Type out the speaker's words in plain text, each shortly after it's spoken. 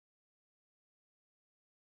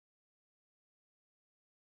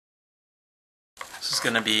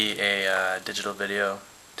going to be a digital video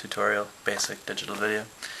tutorial, basic digital video,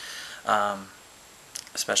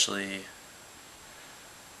 especially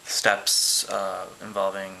steps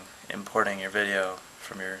involving importing your video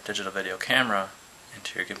from your digital video camera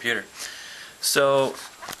into your computer. So,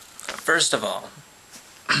 first of all,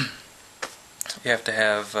 you have to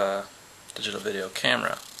have a digital video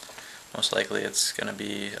camera. Most likely it's going to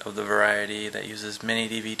be of the variety that uses mini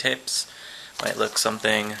DV tapes. Might look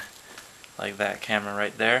something like that camera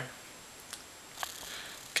right there.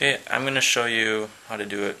 Okay, I'm going to show you how to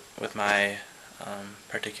do it with my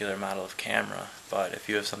particular model of camera, but if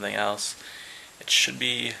you have something else, it should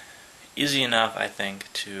be easy enough, I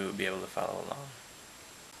think, to be able to follow along.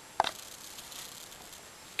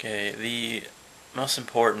 Okay, the most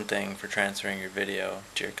important thing for transferring your video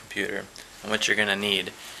to your computer, and what you're going to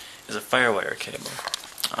need, is a FireWire cable.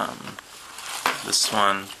 This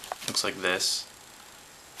one looks like this.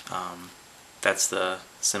 That's the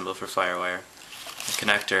symbol for FireWire. The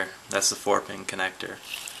connector, that's the 4-pin connector.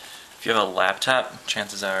 If you have a laptop,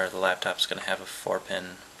 chances are the laptop's going to have a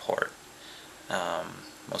 4-pin port.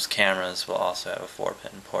 Most cameras will also have a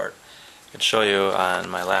 4-pin port. I can show you on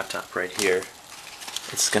my laptop right here.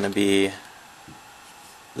 It's going to be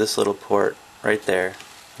this little port right there.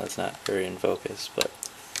 That's not very in focus, but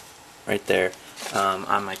right there.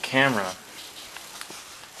 On my camera,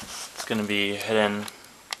 it's going to be hidden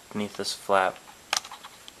beneath this flap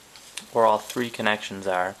where all 3 connections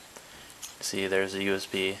are. See, there's a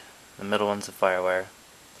USB, the middle one's a FireWire.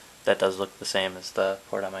 That does look the same as the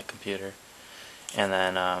port on my computer. And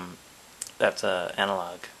then that's a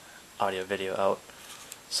analog audio video out.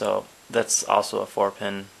 So that's also a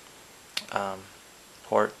 4-pin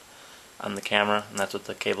port on the camera, and that's what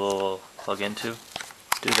the cable will plug into.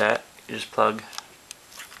 To do that, you just plug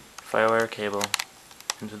FireWire cable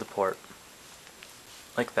into the port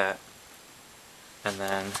like that, and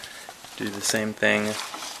then do the same thing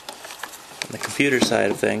on the computer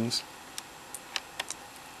side of things.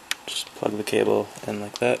 Just plug the cable in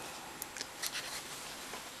like that,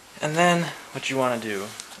 and then what you want to do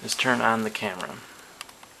is turn on the camera.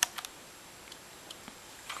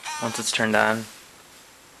 Once it's turned on,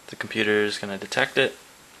 the computer is going to detect it,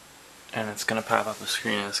 and it's going to pop up a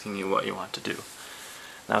screen asking you what you want to do.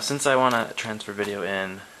 Now, since I want to transfer video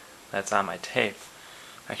in that's on my tape,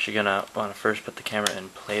 I'm actually going to want to first put the camera in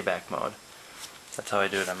playback mode. That's how I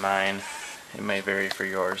do it on mine. It may vary for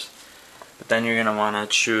yours. But then you're going to want to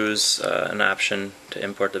choose an option to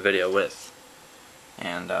import the video with.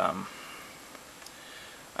 And I'm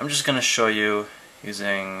just going to show you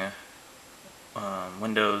using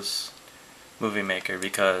Windows Movie Maker,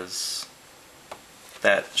 because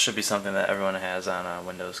that should be something that everyone has on a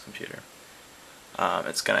Windows computer.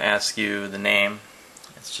 It's going to ask you the name.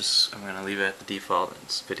 I'm going to leave it at the default.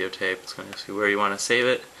 It's videotape. It's going to ask you where you want to save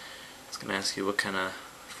it. It's going to ask you what kind of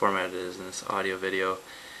format it is in this audio video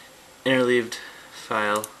interleaved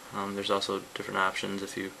file. There's also different options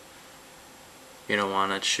if you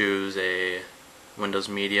want to choose a Windows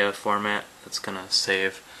Media format. That's going to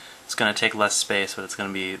save. It's going to take less space, but it's going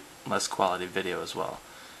to be less quality video as well.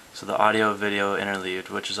 So the audio video interleaved,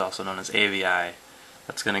 which is also known as AVI,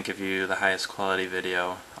 that's going to give you the highest quality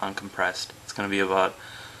video uncompressed. It's going to be about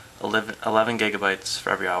 11 gigabytes for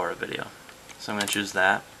every hour of video. So I'm going to choose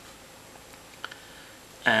that.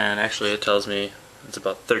 And actually it tells me it's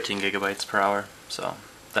about 13 gigabytes per hour, so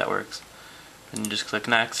that works. And you just click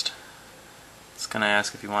next. It's going to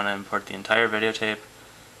ask if you want to import the entire videotape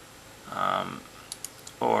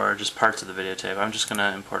or just parts of the videotape. I'm just going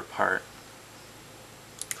to import part.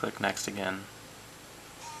 Click next again.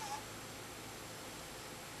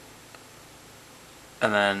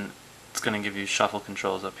 And then it's going to give you shuffle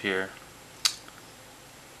controls up here.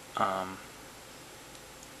 You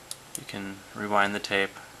can rewind the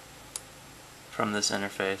tape from this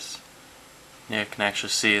interface. You can actually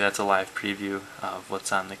see that's a live preview of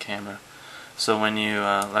what's on the camera. So when you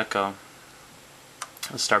let go,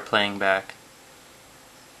 it'll start playing back.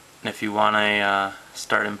 And if you want to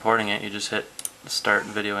start importing it, you just hit Start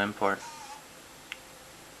Video Import.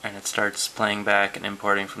 And it starts playing back and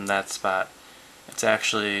importing from that spot. It's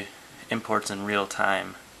actually imports in real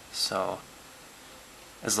time, so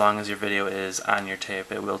as long as your video is on your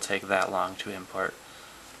tape, it will take that long to import.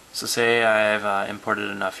 So say I've imported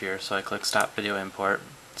enough here, so I click Stop Video Import.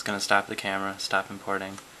 It's going to stop the camera, stop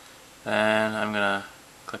importing. Then I'm going to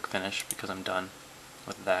click Finish because I'm done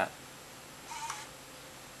with that.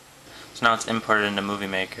 So now it's imported into Movie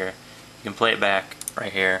Maker. You can play it back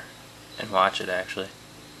right here and watch it actually.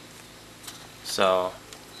 So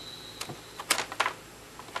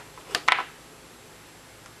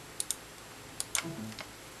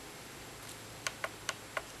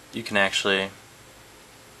you can actually,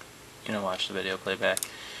 watch the video playback.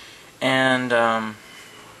 And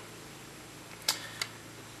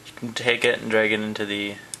you can take it and drag it into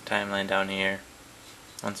the timeline down here.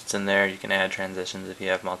 Once it's in there, you can add transitions if you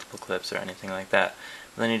have multiple clips or anything like that.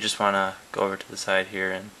 But then you just want to go over to the side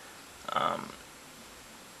here and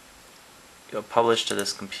go publish to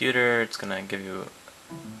this computer. It's going to give you,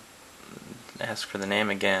 ask for the name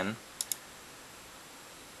again.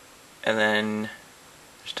 And then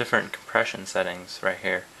there's different compression settings right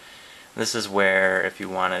here. This is where, if you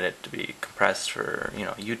wanted it to be compressed for,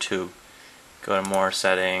 YouTube, go to more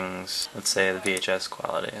settings. Let's say the VHS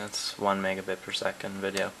quality. That's 1 megabit per second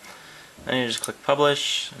video. Then you just click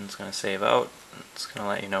publish, and it's going to save out. It's going to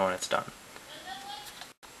let you know when it's done.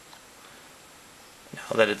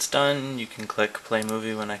 Now that it's done, you can click play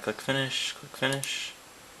movie. When I click finish,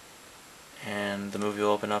 and the movie will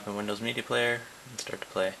open up in Windows Media Player and start to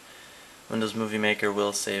play. Windows Movie Maker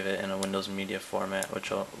will save it in a Windows Media format,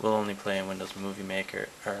 which will only play in Windows Movie Maker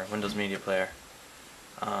or Windows Media Player.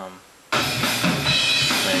 There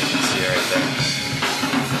you can see it right there.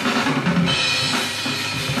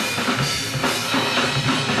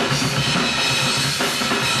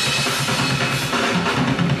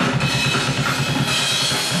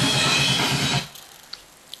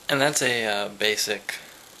 And that's a basic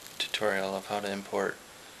tutorial of how to import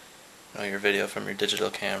your video from your digital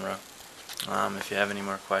camera. If you have any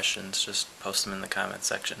more questions, just post them in the comment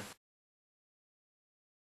section.